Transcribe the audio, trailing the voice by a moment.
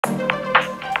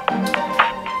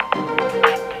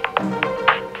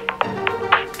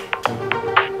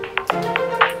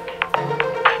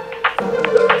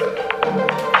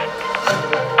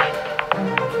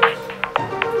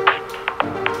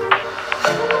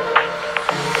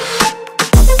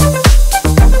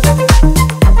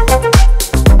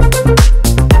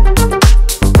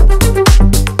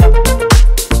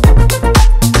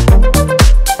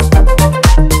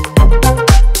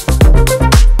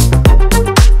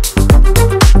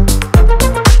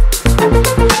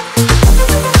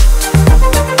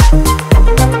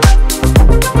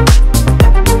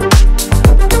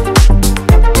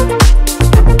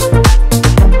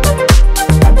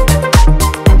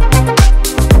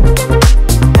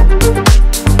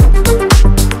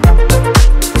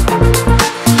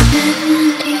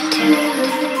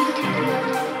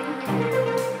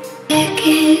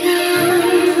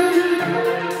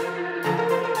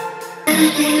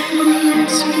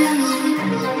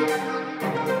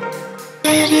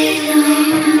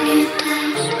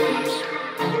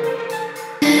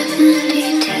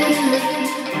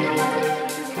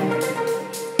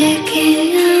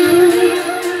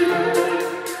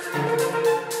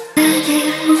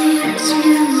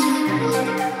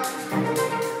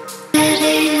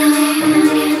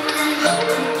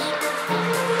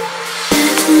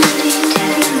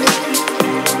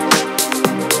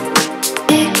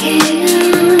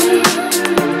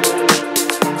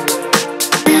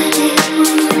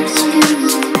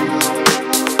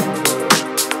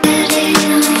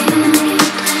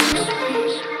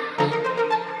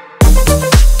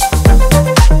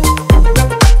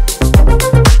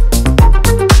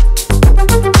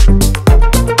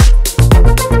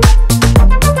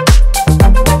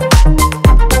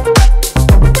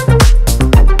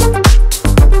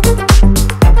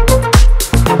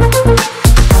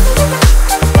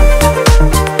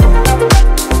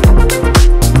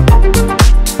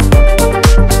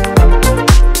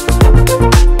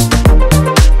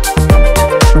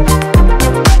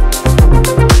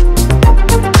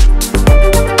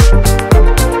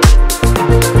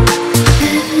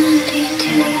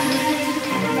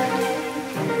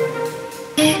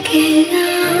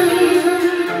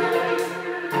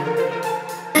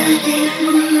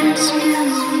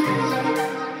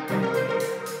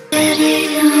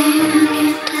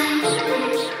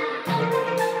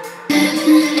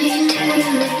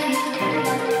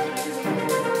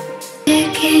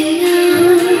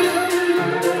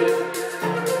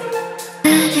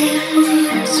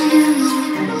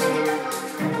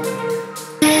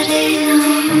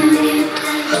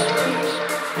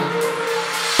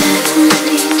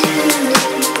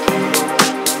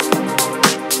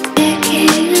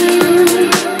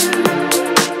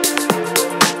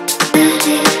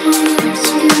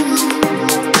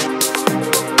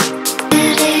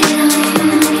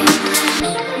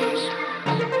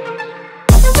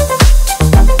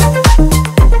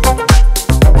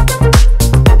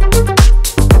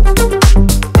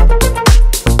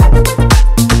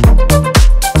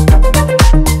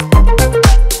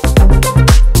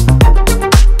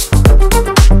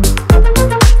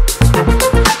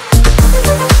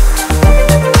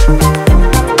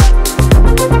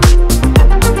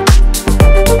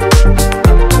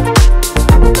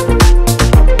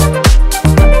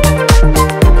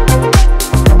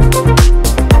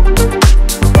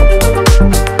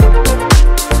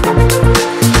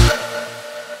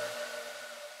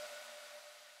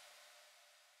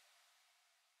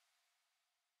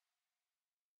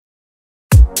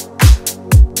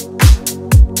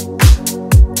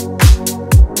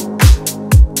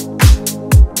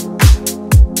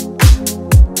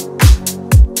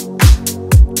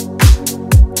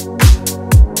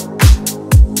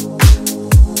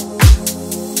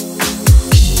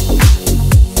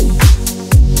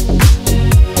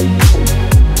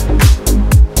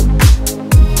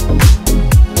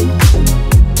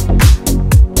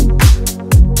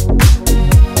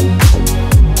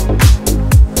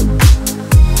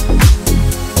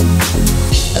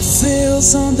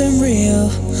Something real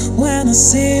when I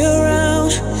see you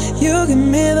around. You give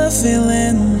me the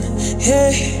feeling,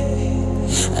 hey,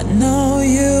 I know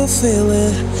you feel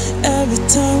it. Every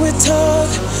time we talk,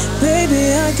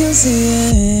 baby, I can see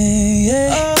it, yeah.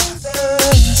 Oh,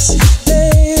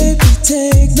 baby,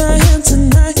 take my hand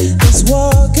tonight. Let's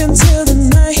walk into the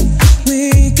night.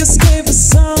 We could escape it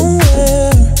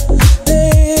somewhere.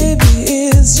 Baby,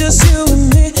 it's just you and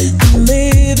me. I'm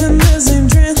living the same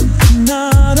dream, and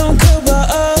I don't care about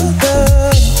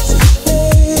others.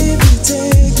 Baby,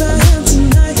 take my hand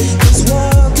tonight. Let's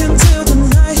walk into the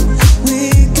night.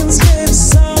 We can escape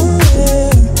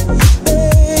somewhere.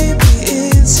 Baby,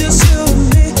 it's just you and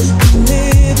me.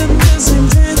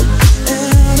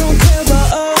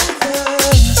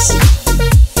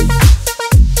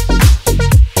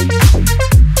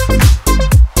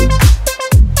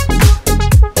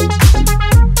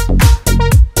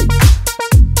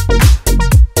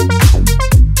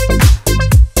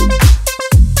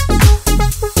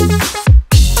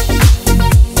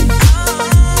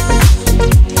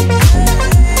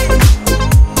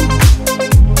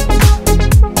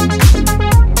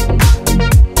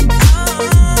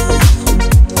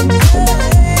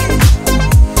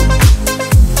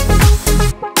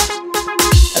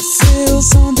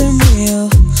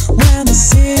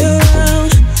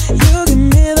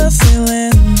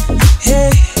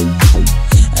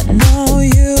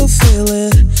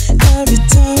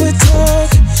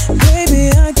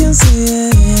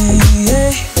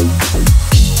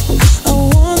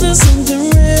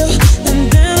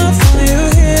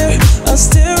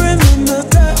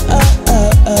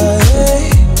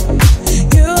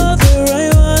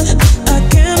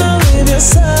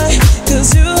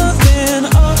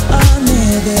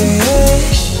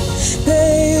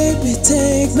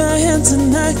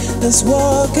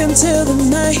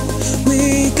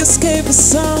 take a escape or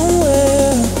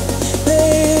somewhere.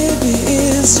 Baby,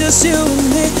 it's just you and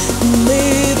me.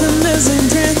 Leaving this ain't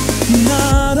drink. No,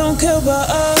 I don't care about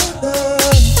others.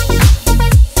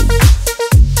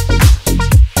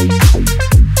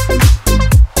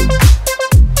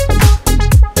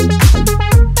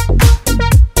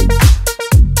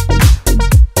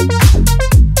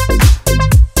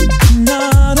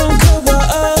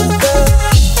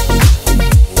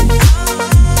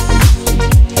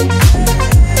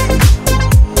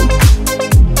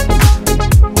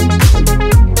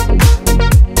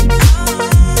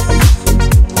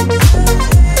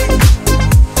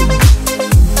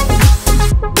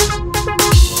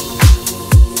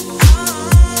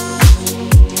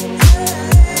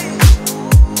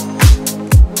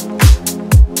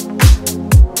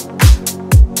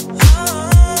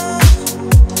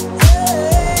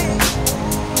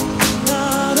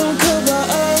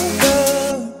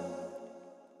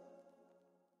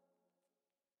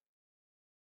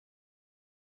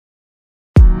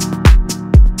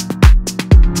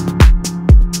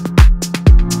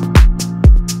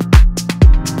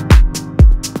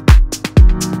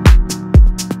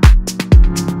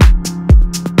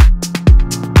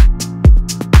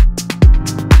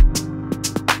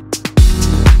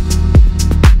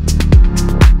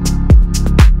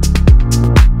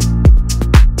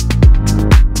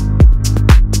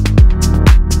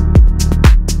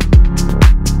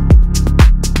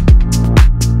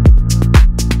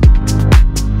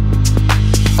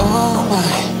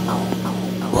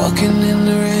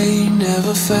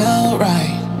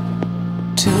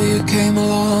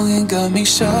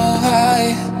 So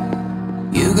high,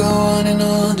 you go on and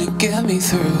on to get me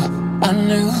through. I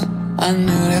knew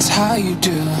that's how you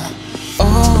do.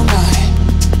 Oh my,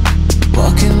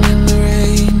 walking in the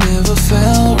rain never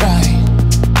felt right,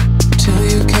 till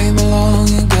you came along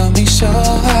and got me so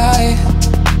high.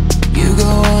 You go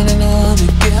on and on to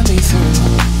get me through.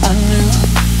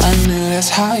 I knew that's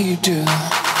how you do.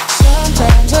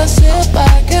 Sometimes I sit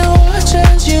back and watch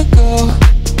as you go.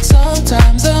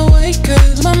 Sometimes I wait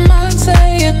cause my mind's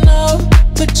saying no,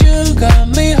 but you got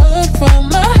me hooked from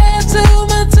my head to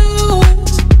my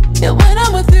toes. Yeah, when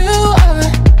I'm with you,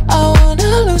 I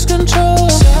wanna lose control.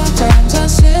 Sometimes I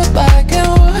sit back and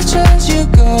watch as you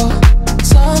go.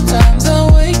 Sometimes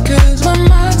I wait cause my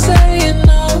mind's saying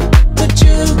no, but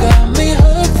you got me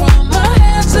hooked from my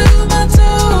head to my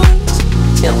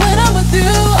toes. Yeah, when I'm with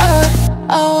you,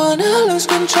 I wanna lose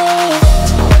control.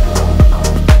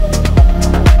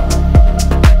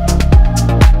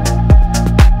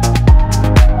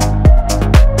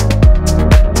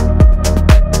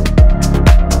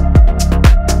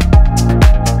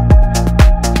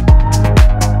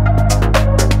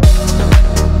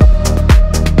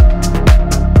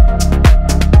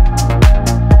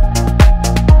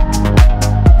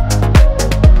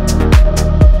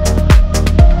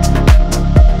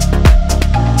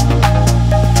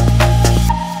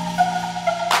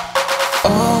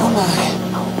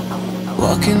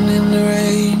 Walking in the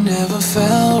rain never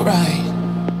felt right,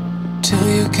 till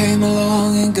you came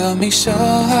along and got me so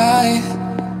high.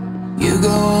 You go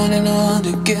on and on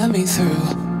to get me through.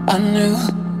 I knew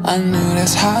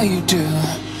that's how you do.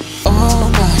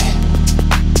 Oh my,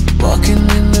 walking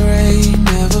in the rain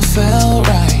never felt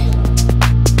right,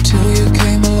 till you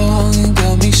came along and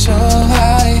got me so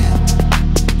high.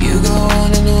 You go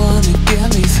on and on to get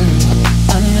me through.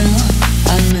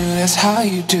 I knew that's how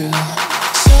you do.